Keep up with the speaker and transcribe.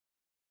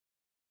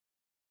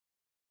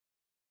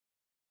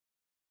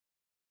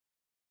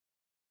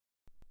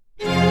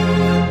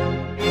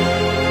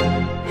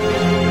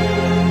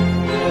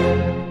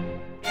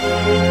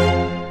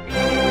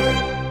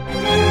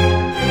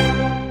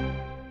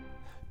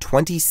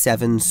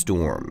27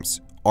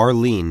 storms,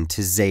 Arlene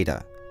to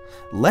Zeta.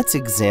 Let's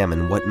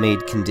examine what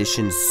made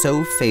conditions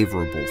so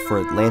favorable for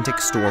Atlantic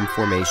storm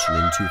formation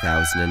in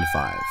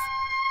 2005.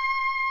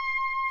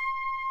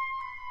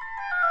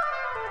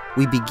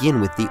 We begin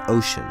with the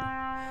ocean.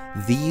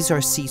 These are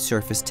sea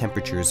surface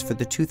temperatures for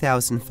the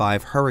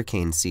 2005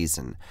 hurricane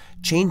season,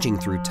 changing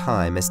through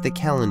time as the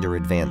calendar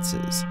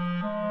advances.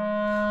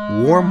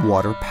 Warm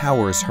water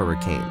powers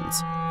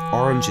hurricanes.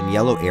 Orange and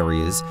yellow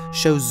areas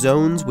show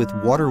zones with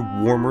water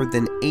warmer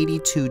than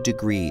 82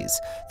 degrees,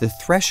 the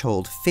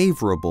threshold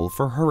favorable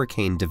for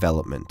hurricane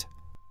development.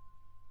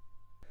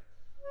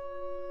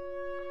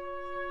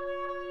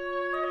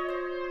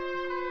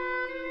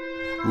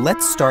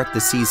 Let's start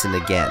the season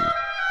again,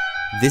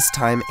 this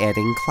time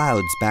adding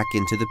clouds back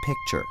into the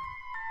picture.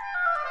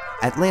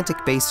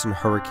 Atlantic Basin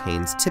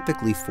hurricanes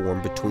typically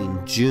form between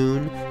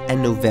June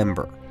and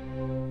November.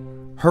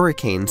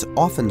 Hurricanes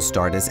often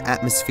start as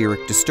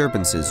atmospheric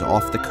disturbances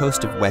off the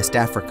coast of West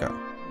Africa.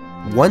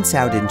 Once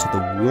out into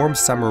the warm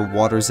summer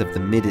waters of the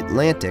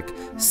mid-Atlantic,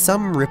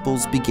 some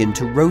ripples begin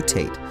to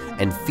rotate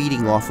and,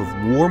 feeding off of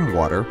warm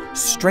water,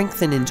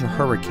 strengthen into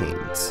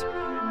hurricanes.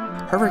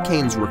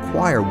 Hurricanes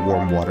require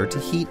warm water to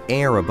heat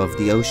air above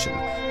the ocean,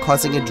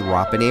 causing a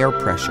drop in air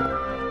pressure.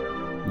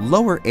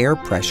 Lower air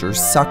pressure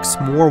sucks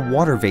more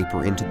water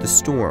vapor into the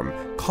storm,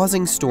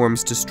 causing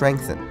storms to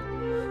strengthen.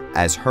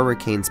 As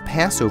hurricanes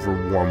pass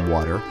over warm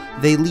water,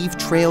 they leave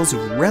trails of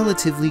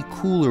relatively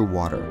cooler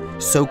water,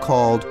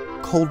 so-called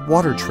cold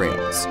water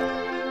trails.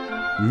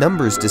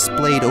 Numbers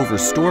displayed over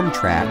storm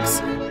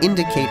tracks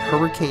indicate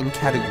hurricane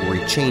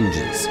category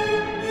changes.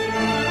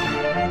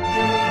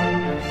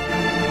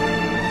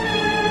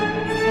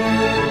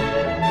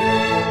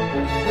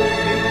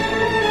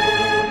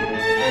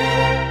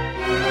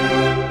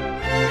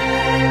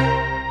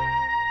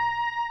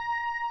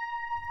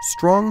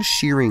 Strong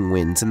shearing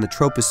winds in the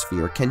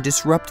troposphere can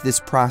disrupt this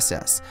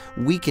process,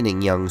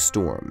 weakening young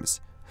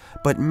storms.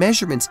 But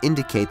measurements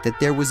indicate that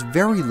there was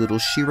very little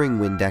shearing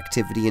wind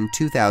activity in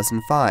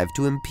 2005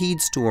 to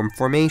impede storm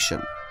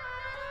formation.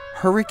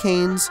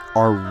 Hurricanes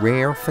are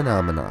rare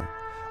phenomena.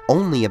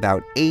 Only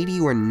about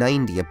 80 or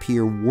 90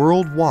 appear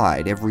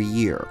worldwide every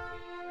year.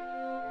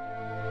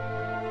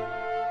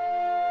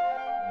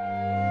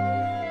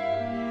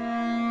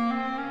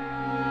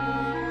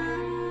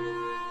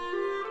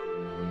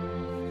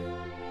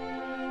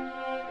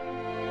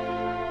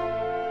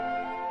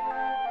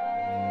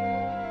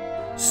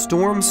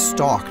 Storms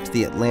stalked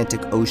the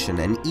Atlantic Ocean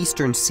and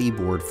eastern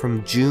seaboard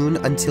from June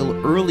until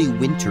early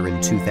winter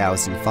in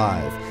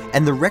 2005,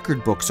 and the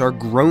record books are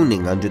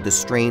groaning under the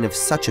strain of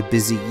such a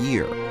busy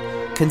year.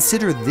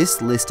 Consider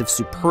this list of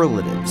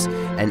superlatives.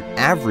 An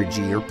average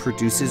year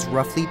produces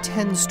roughly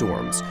 10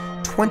 storms.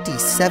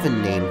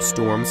 27 named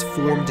storms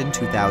formed in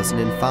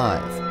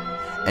 2005.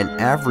 An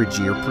average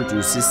year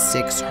produces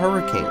 6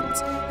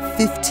 hurricanes.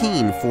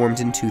 15 formed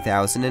in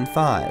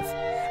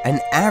 2005. An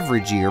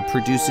average year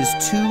produces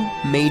 2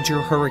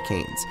 major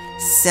hurricanes,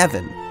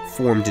 7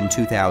 formed in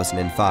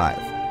 2005.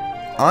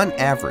 On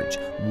average,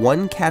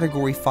 1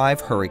 Category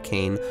 5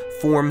 hurricane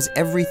forms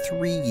every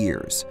 3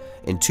 years.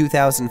 In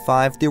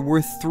 2005, there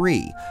were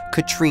 3,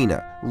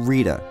 Katrina,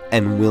 Rita,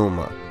 and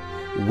Wilma.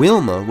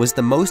 Wilma was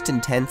the most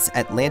intense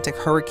Atlantic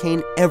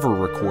hurricane ever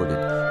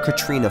recorded,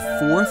 Katrina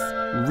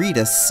 4th,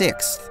 Rita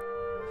 6th.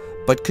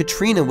 But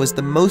Katrina was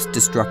the most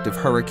destructive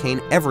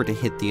hurricane ever to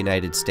hit the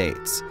United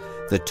States.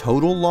 The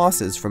total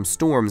losses from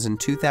storms in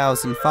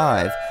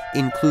 2005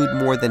 include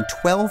more than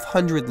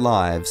 1,200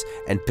 lives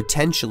and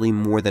potentially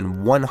more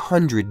than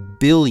 $100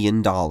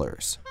 billion.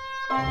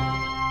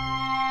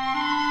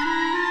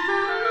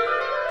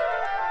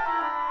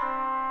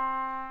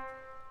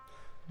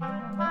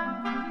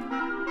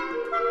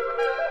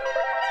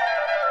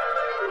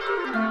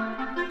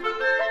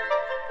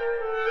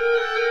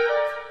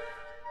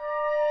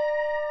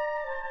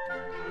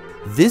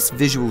 This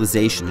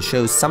visualization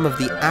shows some of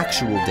the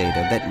actual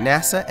data that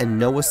NASA and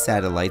NOAA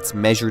satellites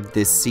measured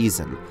this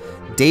season,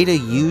 data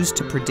used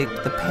to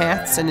predict the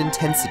paths and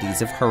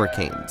intensities of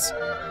hurricanes.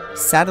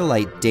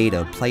 Satellite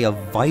data play a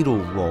vital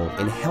role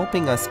in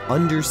helping us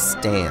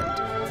understand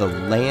the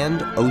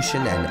land,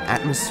 ocean, and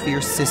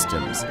atmosphere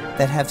systems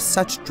that have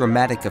such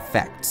dramatic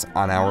effects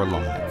on our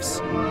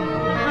lives.